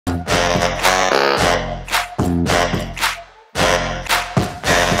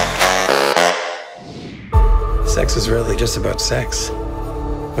Sex is really just about sex.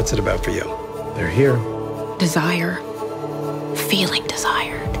 What's it about for you? They're here. Desire. Feeling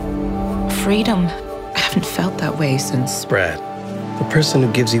desired. Freedom. I haven't felt that way since... Brad, the person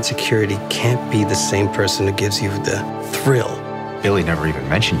who gives you security can't be the same person who gives you the thrill. Billy never even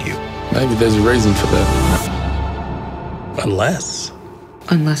mentioned you. Maybe there's a reason for that.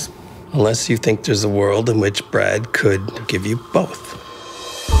 Unless you think there's a world in which Brad could give you both.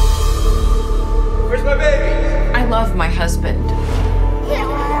 Where's my baby? I love my husband.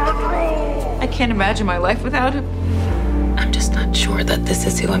 I can't imagine my life without him. I'm just not sure that this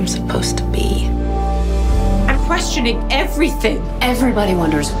is who I'm supposed to be. I'm questioning everything. Everybody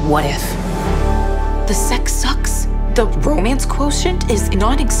wonders, what if? The sex sucks. The romance quotient is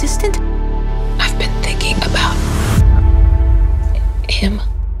non-existent. I've been thinking about him.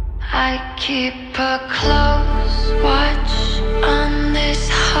 I keep a close watch on this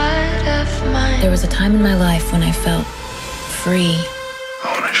heart of mine. There was a time in my life when I felt free.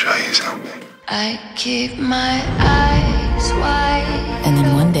 I want to show you something. I keep my eyes wide. And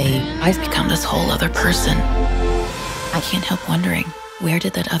then one day, I've become this whole other person. I can't help wondering, where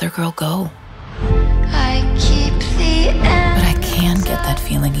did that other girl go? I keep the end. But I can get that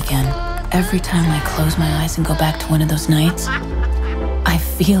feeling again. Every time I close my eyes and go back to one of those nights, I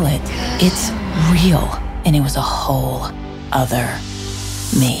feel it. It's real. And it was a whole other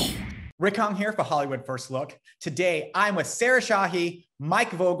me. Rick Hong here for Hollywood First Look. Today, I'm with Sarah Shahi, Mike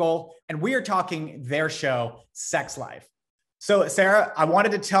Vogel, and we are talking their show, Sex Life. So Sarah, I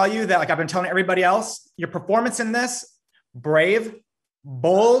wanted to tell you that, like I've been telling everybody else, your performance in this, brave,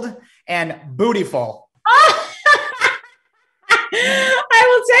 bold, and bootyful. I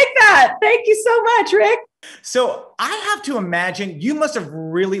will take that. Thank you so much, Rick. So I have to imagine you must have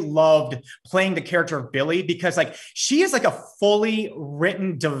really loved playing the character of Billy, because like she is like a fully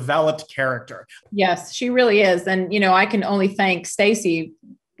written, developed character. Yes, she really is. And, you know, I can only thank Stacy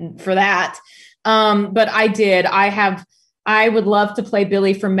for that. But I would love to play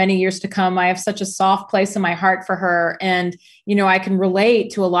Billy for many years to come. I have such a soft place in my heart for her. And, you know, I can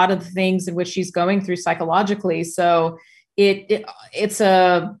relate to a lot of the things in which she's going through psychologically. So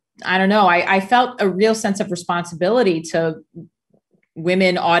I don't know. I felt a real sense of responsibility to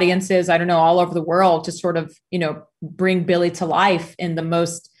women audiences, I don't know, all over the world to sort of, you know, bring Billy to life in the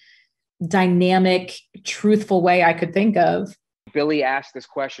most dynamic, truthful way I could think of. Billy asked this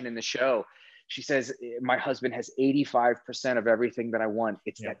question in the show. She says, my husband has 85% of everything that I want.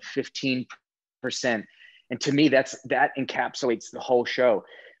 It's that 15%. And to me, that encapsulates the whole show.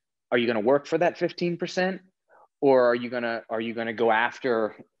 Are you going to work for that 15%? Or are you gonna go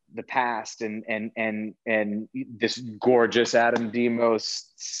after the past and this gorgeous Adam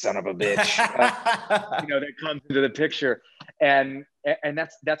Demos son of a bitch, that comes into the picture, and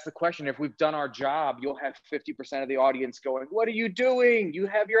that's the question. If we've done our job, you'll have 50% of the audience going, "What are you doing? You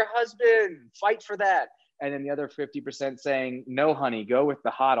have your husband. Fight for that." And then the other 50% saying, "No, honey, go with the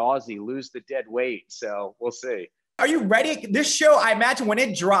hot Aussie. Lose the dead weight." So we'll see. Are you ready? This show, I imagine when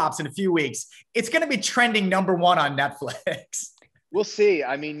it drops in a few weeks, it's going to be trending #1 on Netflix. We'll see.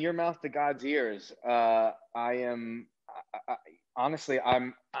 I mean, your mouth to God's ears. Honestly,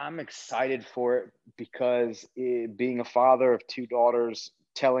 I'm excited for it because being a father of 2 daughters,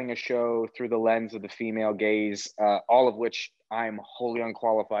 telling a show through the lens of the female gaze, all of which I'm wholly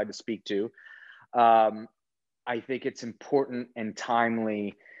unqualified to speak to. I think it's important and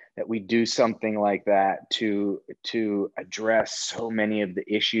timely that we do something like that to address so many of the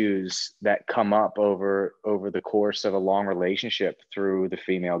issues that come up over the course of a long relationship through the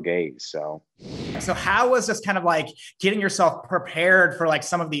female gaze. So how was this kind of like getting yourself prepared for like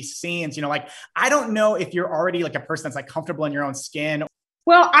some of these scenes? You know, like, I don't know if you're already like a person that's like comfortable in your own skin.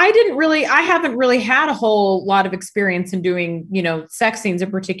 Well, I haven't really had a whole lot of experience in doing, you know, sex scenes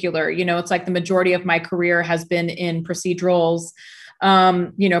in particular. You know, it's like the majority of my career has been in procedurals.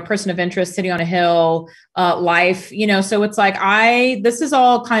 Person of interest, City on a Hill, Life, you know, so it's like, this is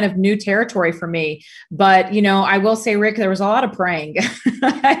all kind of new territory for me, but, you know, I will say, Rick, there was a lot of praying.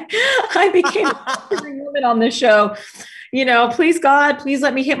 I became a woman on this show, you know, please God, please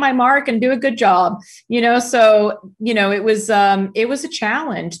let me hit my mark and do a good job, you know? So, you know, it was a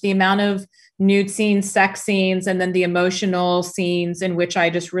challenge, the amount of nude scenes, sex scenes, and then the emotional scenes in which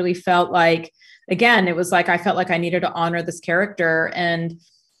I just really felt like, again, it was like, I felt like I needed to honor this character, and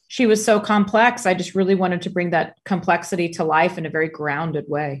she was so complex. I just really wanted to bring that complexity to life in a very grounded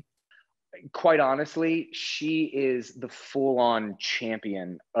way. Quite honestly, she is the full-on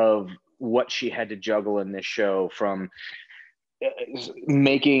champion of what she had to juggle in this show, from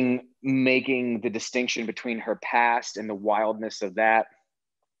making the distinction between her past and the wildness of that,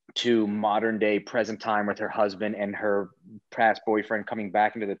 to modern day present time with her husband and her past boyfriend coming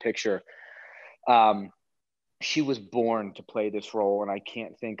back into the picture. She was born to play this role, and I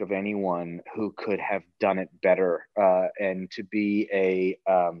can't think of anyone who could have done it better. And to be a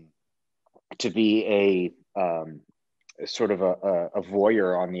sort of a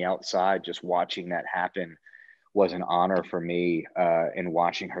voyeur on the outside, just watching that happen, was an honor for me. And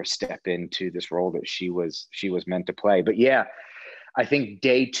watching her step into this role that she was meant to play. But yeah, I think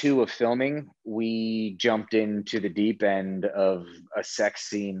day 2 of filming, we jumped into the deep end of a sex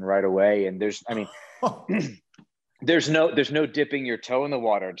scene right away. And there's no dipping your toe in the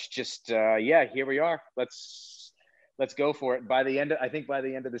water. It's just, yeah, here we are. Let's go for it. By the end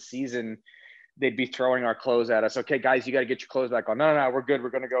of the season, they'd be throwing our clothes at us. Okay, guys, you got to get your clothes back on. No, we're good.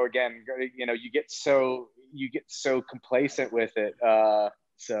 We're going to go again. You know, you get so complacent with it.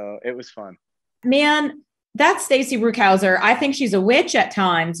 So it was fun. Man, that's Stacy Rukeyser. I think she's a witch at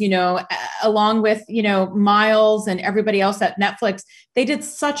times, you know, along with, you know, Miles and everybody else at Netflix. They did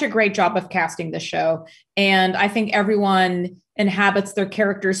such a great job of casting the show. And I think everyone inhabits their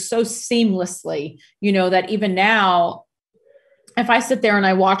characters so seamlessly, you know, that even now, if I sit there and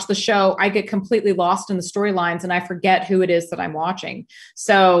I watch the show, I get completely lost in the storylines and I forget who it is that I'm watching.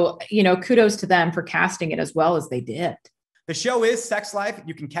 So, you know, kudos to them for casting it as well as they did. The show is Sex Life.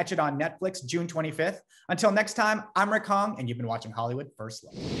 You can catch it on Netflix June 25th. Until next time, I'm Rick Hong, and you've been watching Hollywood First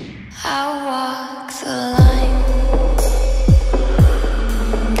Look. I walk the line.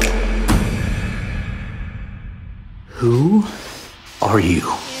 Who are you?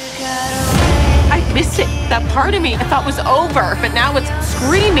 I miss it. That part of me I thought was over, but now it's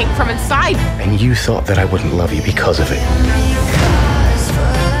screaming from inside. And you thought that I wouldn't love you because of it.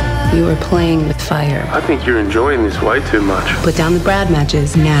 You were playing with fire. I think you're enjoying this way too much. Put down the Brad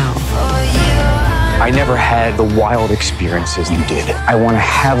matches now. I never had the wild experiences you did. I want to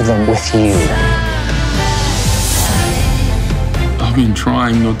have them with you. I've been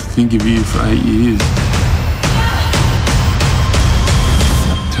trying not to think of you for 8 years.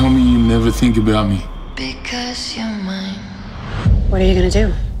 Tell me you never think about me. Because you're mine. What are you gonna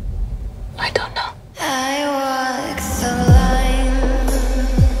do? I don't